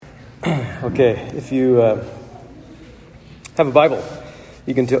Okay, if you have a Bible,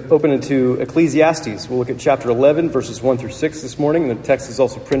 you can open it to Ecclesiastes. We'll look at chapter 11, verses 1 through 6 this morning. The text is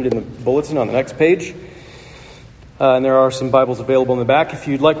also printed in the bulletin on the next page. And there are some Bibles available in the back if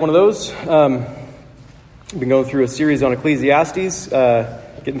you'd like one of those. We've been going through a series on Ecclesiastes,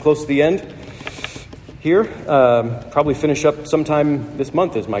 getting close to the end here. Probably finish up sometime this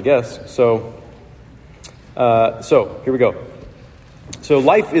month is my guess. So here we go. So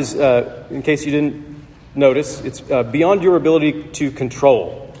life is, in case you didn't notice, it's beyond your ability to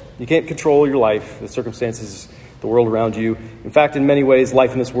control. You can't control your life, the circumstances, the world around you. In fact, in many ways,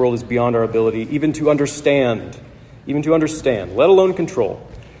 life in this world is beyond our ability even to understand, let alone control.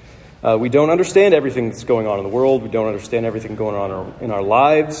 We don't understand everything that's going on in the world. We don't understand everything going on in our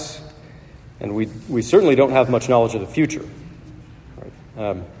lives. And we certainly don't have much knowledge of the future.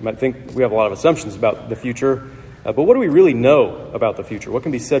 Right? You might think we have a lot of assumptions about the future. But what do we really know about the future? What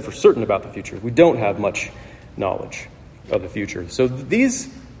can be said for certain about the future? We don't have much knowledge of the future. So these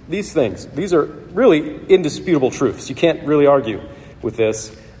things, these are really indisputable truths. You can't really argue with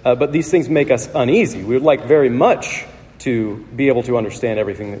this. But these things make us uneasy. We would like very much to be able to understand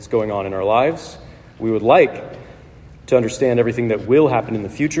everything that's going on in our lives. We would like to understand everything that will happen in the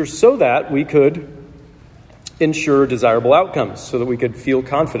future so that we could ensure desirable outcomes, so that we could feel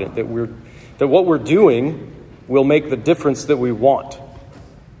confident that what we're doing will make the difference that we want.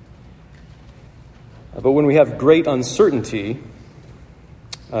 But when we have great uncertainty,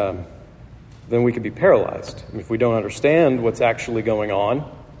 then we could be paralyzed. If we don't understand what's actually going on,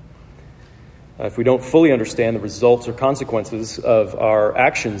 if we don't fully understand the results or consequences of our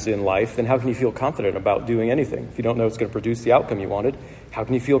actions in life, then how can you feel confident about doing anything? If you don't know it's going to produce the outcome you wanted, how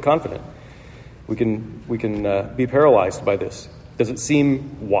can you feel confident? We can be paralyzed by this. Does it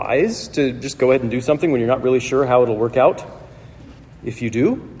seem wise to just go ahead and do something when you're not really sure how it'll work out? If you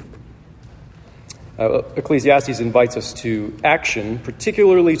do, Ecclesiastes invites us to action,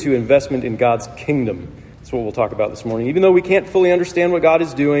 particularly to investment in God's kingdom. That's what we'll talk about this morning. Even though we can't fully understand what God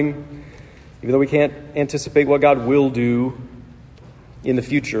is doing, even though we can't anticipate what God will do in the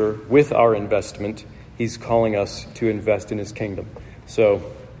future with our investment, He's calling us to invest in His kingdom. So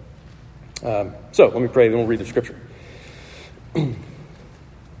let me pray, then we'll read the scripture.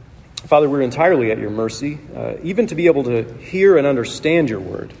 Father, we're entirely at your mercy, even to be able to hear and understand your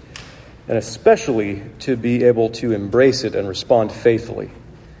word, and especially to be able to embrace it and respond faithfully.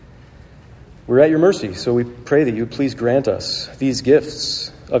 We're at your mercy, so we pray that you would please grant us these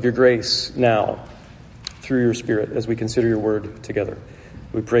gifts of your grace now through your Spirit as we consider your word together.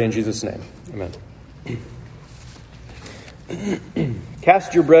 We pray in Jesus' name. Amen.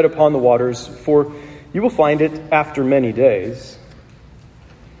 Cast your bread upon the waters, for you will find it after many days.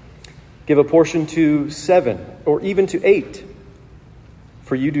 Give a portion to 7 or even to 8,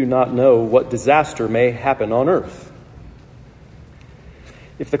 for you do not know what disaster may happen on earth.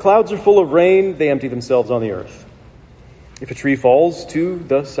 If the clouds are full of rain, they empty themselves on the earth. If a tree falls to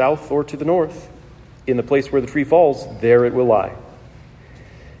the south or to the north, in the place where the tree falls, there it will lie.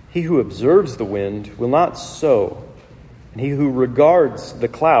 He who observes the wind will not sow, and he who regards the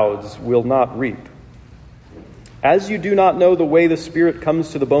clouds will not reap. As you do not know the way the Spirit comes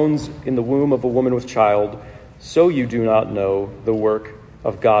to the bones in the womb of a woman with child, so you do not know the work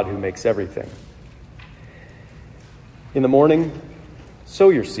of God who makes everything. In the morning, sow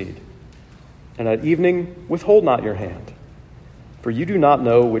your seed, and at evening, withhold not your hand. For you do not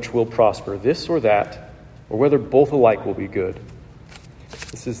know which will prosper, this or that, or whether both alike will be good.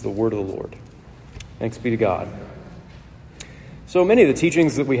 This is the word of the Lord. Thanks be to God. So many of the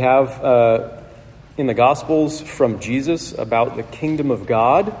teachings that we have in the Gospels from Jesus about the kingdom of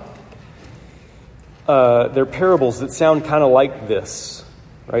God, they're parables that sound kind of like this,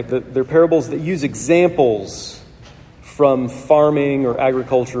 right? They're parables that use examples from farming or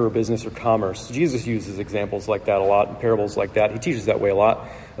agriculture or business or commerce. Jesus uses examples like that a lot and parables like that. He teaches that way a lot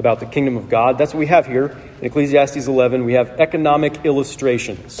about the kingdom of God. That's what we have here in Ecclesiastes 11. We have economic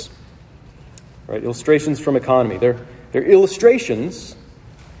illustrations, right? Illustrations from economy. They're illustrations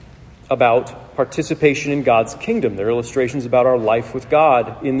about participation in God's kingdom. They're illustrations about our life with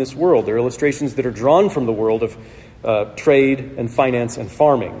God in this world. They're illustrations that are drawn from the world of trade and finance and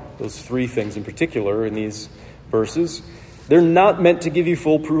farming. Those three things in particular in these verses. They're not meant to give you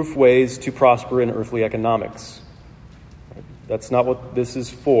foolproof ways to prosper in earthly economics. That's not what this is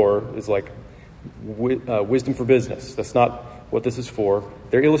for, is like wisdom for business. That's not what this is for.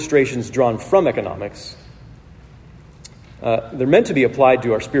 They're illustrations drawn from economics. They're meant to be applied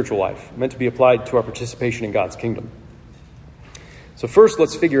to our spiritual life, meant to be applied to our participation in God's kingdom. So first,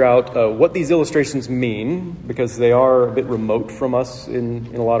 let's figure out what these illustrations mean, because they are a bit remote from us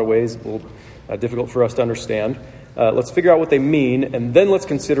in a lot of ways, a little difficult for us to understand. Let's figure out what they mean, and then let's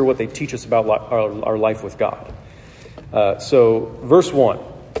consider what they teach us about our life with God. So verse 1,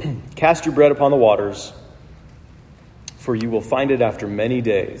 cast your bread upon the waters, for you will find it after many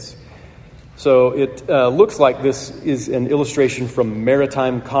days. So it looks like this is an illustration from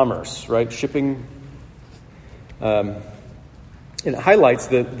maritime commerce, right? Shipping. And it highlights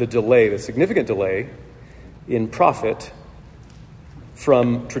the delay, the significant delay in profit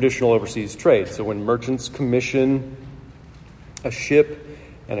from traditional overseas trade. So when merchants commission a ship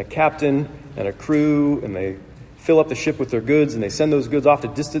and a captain and a crew, and they fill up the ship with their goods, and they send those goods off to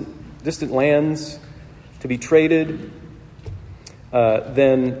distant lands to be traded,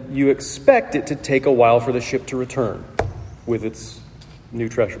 then you expect it to take a while for the ship to return with its new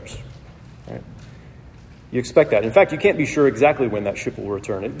treasures. Right? You expect that. In fact, you can't be sure exactly when that ship will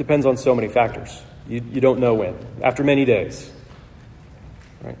return. It depends on so many factors. You don't know when. After many days.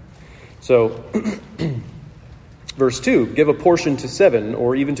 Right? So, verse 2, give a portion to 7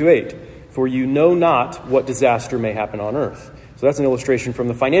 or even to 8, for you know not what disaster may happen on earth. So that's an illustration from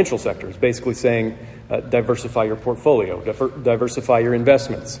the financial sector. It's basically saying diversify your portfolio, diversify your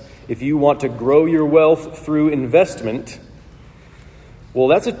investments. If you want to grow your wealth through investment, well,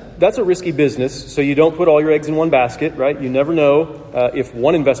 that's a risky business, so you don't put all your eggs in one basket, right? You never know if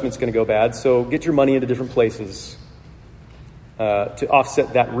one investment's going to go bad, so get your money into different places to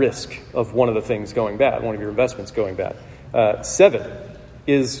offset that risk of one of the things going bad, one of your investments going bad. 7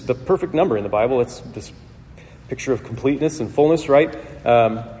 is the perfect number in the Bible. It's this picture of completeness and fullness, right?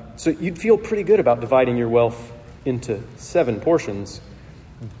 So you'd feel pretty good about dividing your wealth into 7 portions.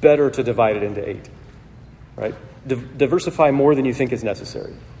 Better to divide it into 8, right? Diversify more than you think is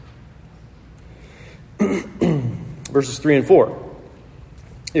necessary. Verses 3 and 4.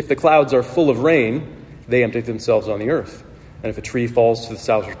 If the clouds are full of rain, they empty themselves on the earth. And if a tree falls to the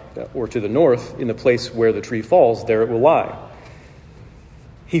south or to the north, in the place where the tree falls, there it will lie.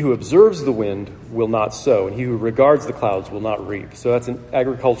 He who observes the wind will not sow, and he who regards the clouds will not reap. So that's an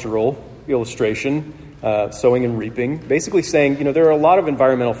agricultural illustration, sowing and reaping. Basically saying, there are a lot of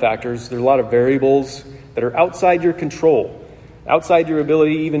environmental factors, there are a lot of variables that are outside your control, outside your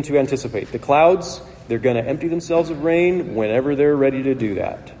ability even to anticipate. The clouds, they're going to empty themselves of rain whenever they're ready to do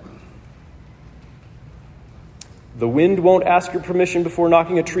that. The wind won't ask your permission before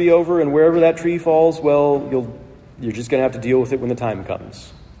knocking a tree over, and wherever that tree falls, well, you're just going to have to deal with it when the time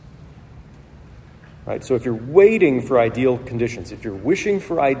comes. Right? So if you're waiting for ideal conditions, if you're wishing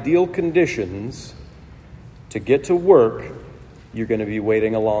for ideal conditions to get to work, you're going to be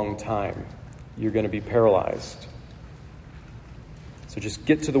waiting a long time. You're going to be paralyzed. So just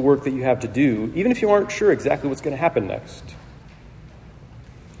get to the work that you have to do, even if you aren't sure exactly what's going to happen next.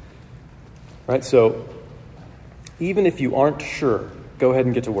 Right? So even if you aren't sure, go ahead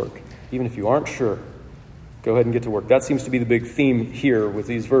and get to work. Even if you aren't sure, go ahead and get to work. That seems to be the big theme here with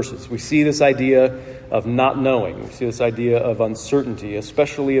these verses. We see this idea of not knowing. We see this idea of uncertainty,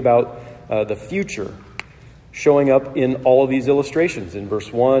 especially about the future, showing up in all of these illustrations. In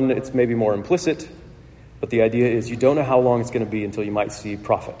verse 1, it's maybe more implicit, but the idea is you don't know how long it's going to be until you might see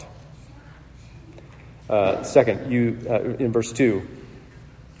profit. Second, in verse 2,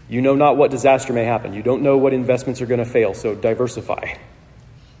 you know not what disaster may happen. You don't know what investments are going to fail, so diversify.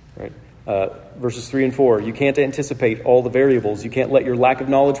 Right? Verses 3 and 4, you can't anticipate all the variables. You can't let your lack of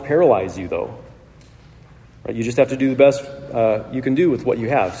knowledge paralyze you, though. Right? You just have to do the best you can do with what you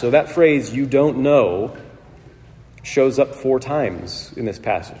have. So that phrase, you don't know, shows up 4 times in this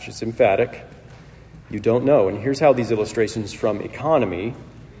passage. It's emphatic. You don't know. And here's how these illustrations from economy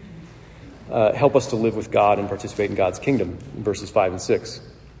help us to live with God and participate in God's kingdom, in verses 5 and 6.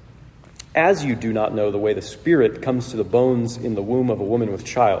 As you do not know the way the Spirit comes to the bones in the womb of a woman with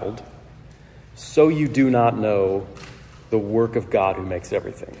child, so you do not know the work of God who makes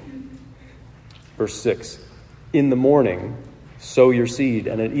everything. Verse 6, in the morning sow your seed,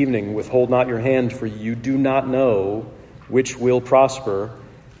 and at evening withhold not your hand, for you do not know which will prosper,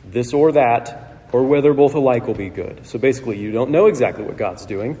 this or that, or whether both alike will be good. So basically, you don't know exactly what God's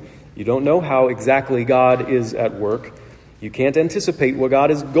doing. You don't know how exactly God is at work. You can't anticipate what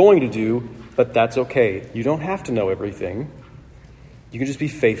God is going to do, but that's okay. You don't have to know everything. You can just be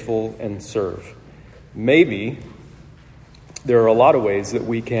faithful and serve. Maybe there are a lot of ways that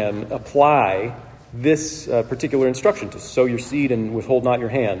we can apply this particular instruction to sow your seed and withhold not your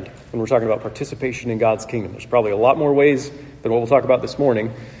hand when we're talking about participation in God's kingdom. There's probably a lot more ways than what we'll talk about this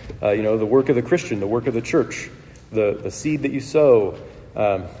morning. The work of the Christian, the work of the church, the seed that you sow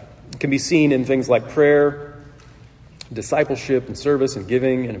can be seen in things like prayer, discipleship and service and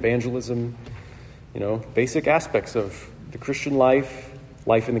giving and evangelism, basic aspects of the Christian life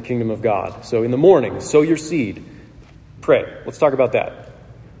in the kingdom of God. So in the morning, sow your seed. Pray. Let's talk about that.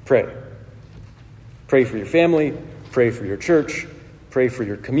 Pray. Pray for your family. Pray for your church. Pray for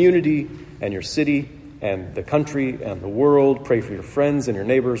your community and your city and the country and the world. Pray for your friends and your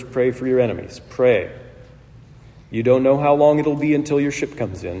neighbors. Pray for your enemies. Pray. You don't know how long it'll be until your ship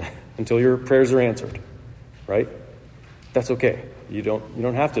comes in, until your prayers are answered, right? That's okay. You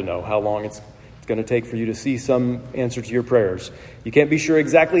don't have to know how long it's going to take for you to see some answer to your prayers. You can't be sure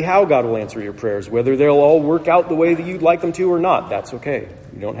exactly how God will answer your prayers, whether they'll all work out the way that you'd like them to or not. That's okay.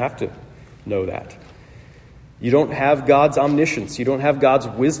 You don't have to know that. You don't have God's omniscience. You don't have God's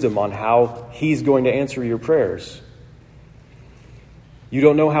wisdom on how he's going to answer your prayers. You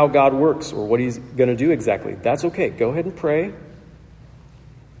don't know how God works or what he's going to do exactly. That's okay. Go ahead and pray.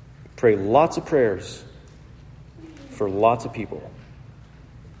 Pray lots of prayers for lots of people.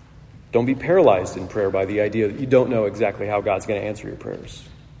 Don't be paralyzed in prayer by the idea that you don't know exactly how God's going to answer your prayers.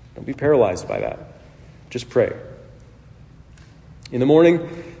 Don't be paralyzed by that. Just pray. In the morning,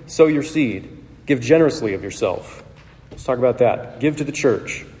 sow your seed. Give generously of yourself. Let's talk about that. Give to the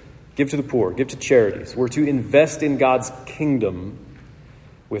church. Give to the poor. Give to charities. We're to invest in God's kingdom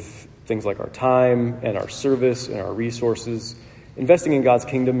with things like our time and our service and our resources. Investing in God's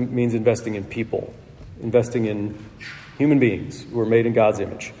kingdom means investing in people. Investing in human beings who are made in God's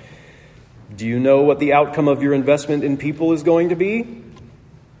image. Do you know what the outcome of your investment in people is going to be?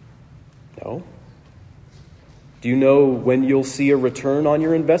 No. Do you know when you'll see a return on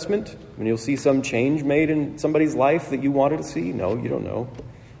your investment? When you'll see some change made in somebody's life that you wanted to see? No, you don't know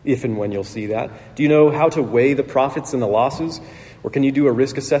if and when you'll see that. Do you know how to weigh the profits and the losses? Or can you do a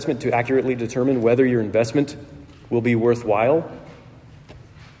risk assessment to accurately determine whether your investment will be worthwhile?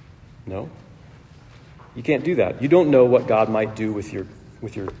 No. You can't do that. You don't know what God might do with your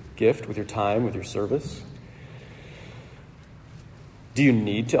gift, with your time, with your service. Do you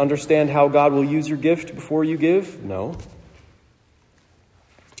need to understand how God will use your gift before you give? No.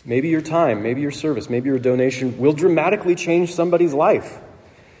 Maybe your time, maybe your service, maybe your donation will dramatically change somebody's life.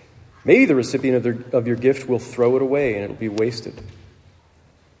 Maybe the recipient of your gift will throw it away and it'll be wasted.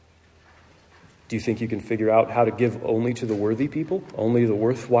 Do you think you can figure out how to give only to the worthy people, only the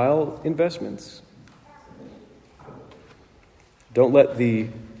worthwhile investments? Don't let the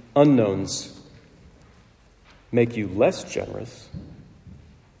unknowns make you less generous.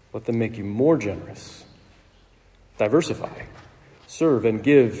 Let them make you more generous. Diversify. Serve and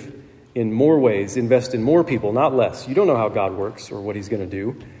give in more ways. Invest in more people, not less. You don't know how God works or what he's going to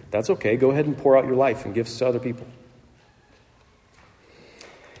do. That's okay. Go ahead and pour out your life and gifts to other people.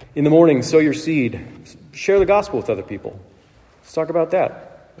 In the morning, sow your seed. Share the gospel with other people. Let's talk about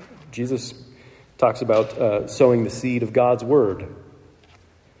that. Jesus talks about sowing the seed of God's word.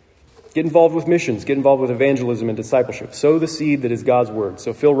 Get involved with missions. Get involved with evangelism and discipleship. Sow the seed that is God's word.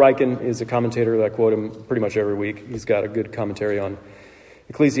 So Phil Ryken is a commentator that I quote him pretty much every week. He's got a good commentary on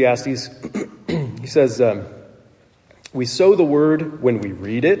Ecclesiastes. He says, we sow the word when we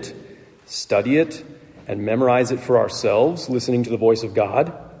read it, study it, and memorize it for ourselves, listening to the voice of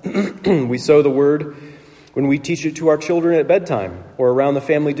God. We sow the word when we teach it to our children at bedtime or around the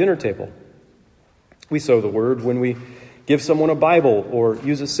family dinner table. We sow the word when we give someone a Bible or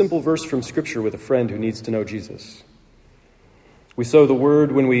use a simple verse from Scripture with a friend who needs to know Jesus. We sow the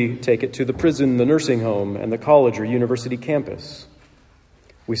word when we take it to the prison, the nursing home, and the college or university campus.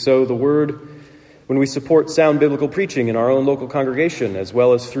 We sow the word when we support sound biblical preaching in our own local congregation, as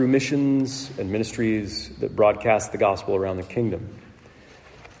well as through missions and ministries that broadcast the gospel around the kingdom.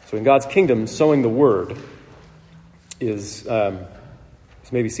 So in God's kingdom, sowing the word is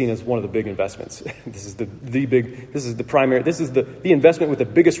maybe seen as one of the big investments. This is the investment with the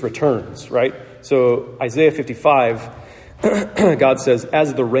biggest returns, right? So Isaiah 55, God says,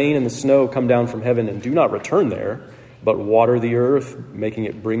 as the rain and the snow come down from heaven and do not return there, but water the earth, making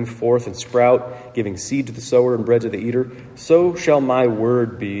it bring forth and sprout, giving seed to the sower and bread to the eater, so shall my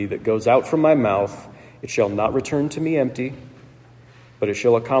word be that goes out from my mouth. It shall not return to me empty, but it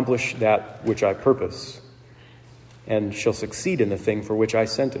shall accomplish that which I purpose, and shall succeed in the thing for which I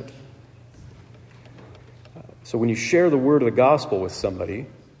sent it. So when you share the word of the gospel with somebody,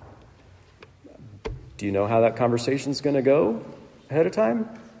 do you know how that conversation is going to go ahead of time?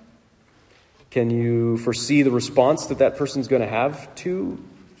 Can you foresee the response that person's going to have to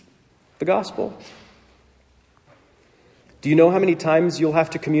the gospel? Do you know how many times you'll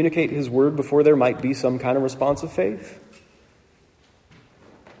have to communicate his word before there might be some kind of response of faith?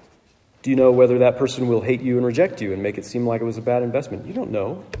 Do you know whether that person will hate you and reject you and make it seem like it was a bad investment? You don't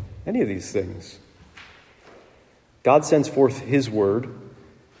know any of these things. God sends forth his word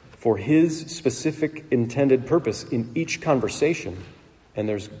for his specific intended purpose in each conversation, and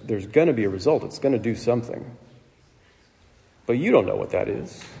there's going to be a result. It's going to do something. But you don't know what that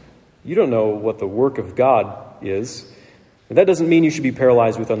is. You don't know what the work of God is. And that doesn't mean you should be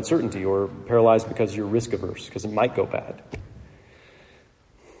paralyzed with uncertainty or paralyzed because you're risk averse, because it might go bad.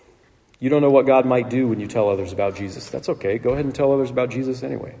 You don't know what God might do when you tell others about Jesus. That's okay. Go ahead and tell others about Jesus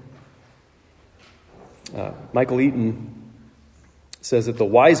anyway. Michael Eaton says that the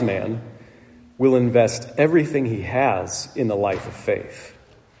wise man will invest everything he has in the life of faith.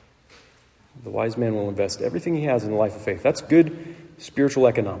 The wise man will invest everything he has in the life of faith. That's good spiritual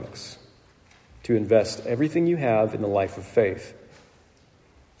economics, to invest everything you have in the life of faith.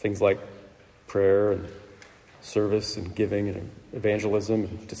 Things like prayer and service and giving and evangelism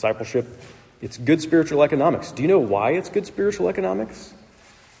and discipleship. It's good spiritual economics. Do you know why it's good spiritual economics?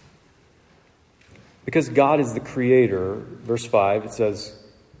 Because God is the creator. Verse 5, it says,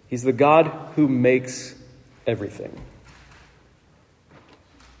 he's the God who makes everything.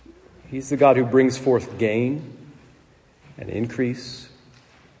 He's the God who brings forth gain and increase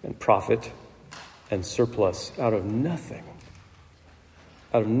and profit and surplus out of nothing.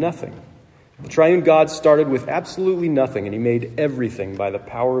 Out of nothing. The triune God started with absolutely nothing, and he made everything by the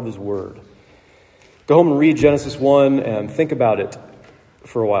power of his word. Go home and read Genesis 1 and think about it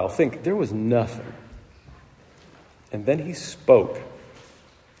for a while. Think, there was nothing. And then he spoke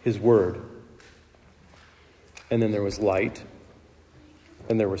his word. And then there was light.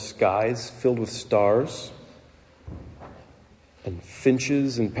 And there were skies filled with stars. And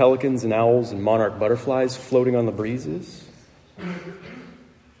finches and pelicans and owls and monarch butterflies floating on the breezes.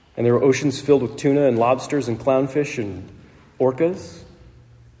 And there were oceans filled with tuna and lobsters and clownfish and orcas.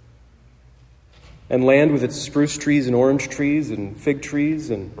 And land with its spruce trees and orange trees and fig trees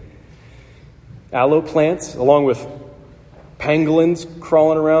and aloe plants, along with pangolins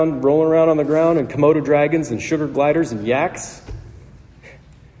crawling around, rolling around on the ground, and Komodo dragons and sugar gliders and yaks.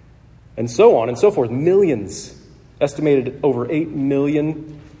 And so on and so forth. Millions, estimated over 8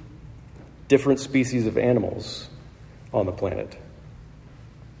 million different species of animals on the planet.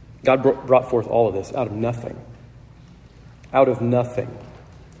 God brought forth all of this out of nothing. Out of nothing.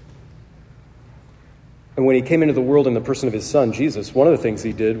 And when he came into the world in the person of his son, Jesus, one of the things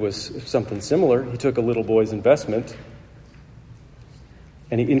he did was something similar. He took a little boy's investment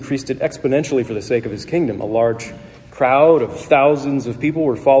and he increased it exponentially for the sake of his kingdom. A large crowd of thousands of people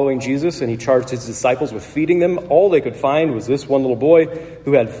were following Jesus, and he charged his disciples with feeding them. All they could find was this one little boy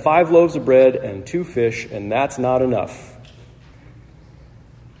who had 5 loaves of bread and 2 fish, and that's not enough.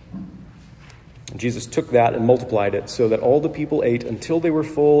 And Jesus took that and multiplied it so that all the people ate until they were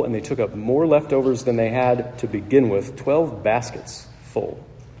full, and they took up more leftovers than they had to begin with, 12 baskets full.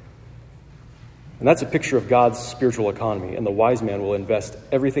 And that's a picture of God's spiritual economy, and the wise man will invest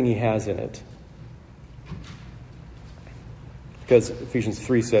everything he has in it. Because Ephesians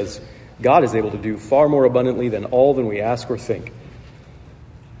 3 says, God is able to do far more abundantly than we ask or think.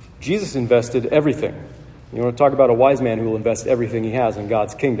 Jesus invested everything. You want to talk about a wise man who will invest everything he has in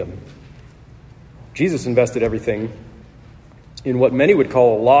God's kingdom. Jesus invested everything in what many would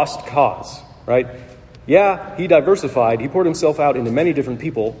call a lost cause, right? Yeah, he diversified. He poured himself out into many different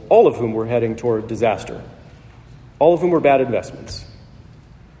people, all of whom were heading toward disaster. All of whom were bad investments.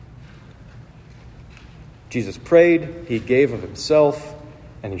 Jesus prayed, he gave of himself,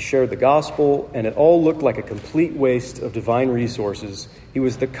 and he shared the gospel, and it all looked like a complete waste of divine resources. He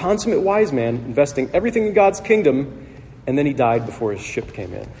was the consummate wise man, investing everything in God's kingdom, and then he died before his ship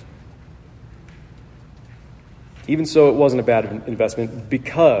came in. Even so, it wasn't a bad investment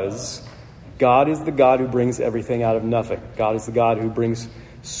because God is the God who brings everything out of nothing. God is the God who brings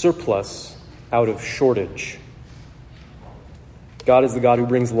surplus out of shortage. God is the God who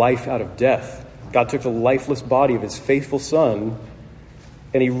brings life out of death. God took the lifeless body of his faithful Son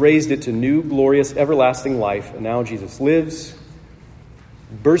and he raised it to new, glorious, everlasting life. And now Jesus lives,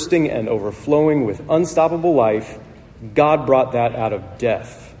 bursting and overflowing with unstoppable life. God brought that out of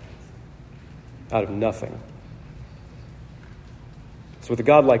death, out of nothing. So with a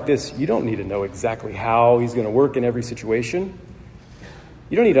God like this, you don't need to know exactly how he's going to work in every situation.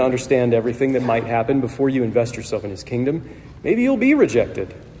 You don't need to understand everything that might happen before you invest yourself in his kingdom. Maybe you'll be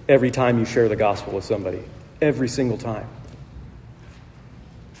rejected every time you share the gospel with somebody. Every single time.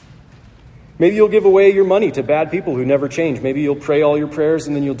 Maybe you'll give away your money to bad people who never change. Maybe you'll pray all your prayers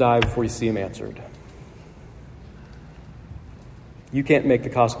and then you'll die before you see them answered. You can't make the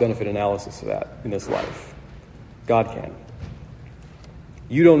cost-benefit analysis of that in this life. God can.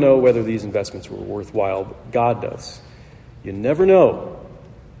 You don't know whether these investments were worthwhile, but God does. You never know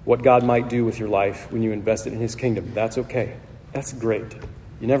what God might do with your life when you invest it in his kingdom. That's okay. That's great.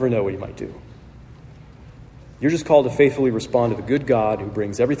 You never know what he might do. You're just called to faithfully respond to the good God who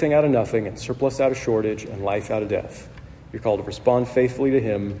brings everything out of nothing and surplus out of shortage and life out of death. You're called to respond faithfully to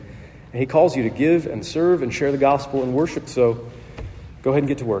him. And he calls you to give and serve and share the gospel and worship. So go ahead and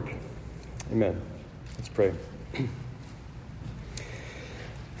get to work. Amen. Let's pray.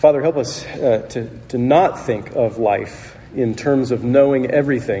 Father, help us to not think of life in terms of knowing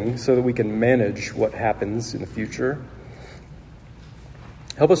everything so that we can manage what happens in the future.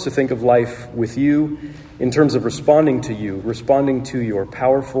 Help us to think of life with you in terms of responding to you, responding to your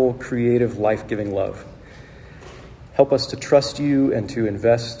powerful, creative, life-giving love. Help us to trust you and to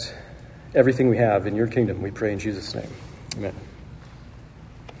invest everything we have in your kingdom. We pray in Jesus' name. Amen.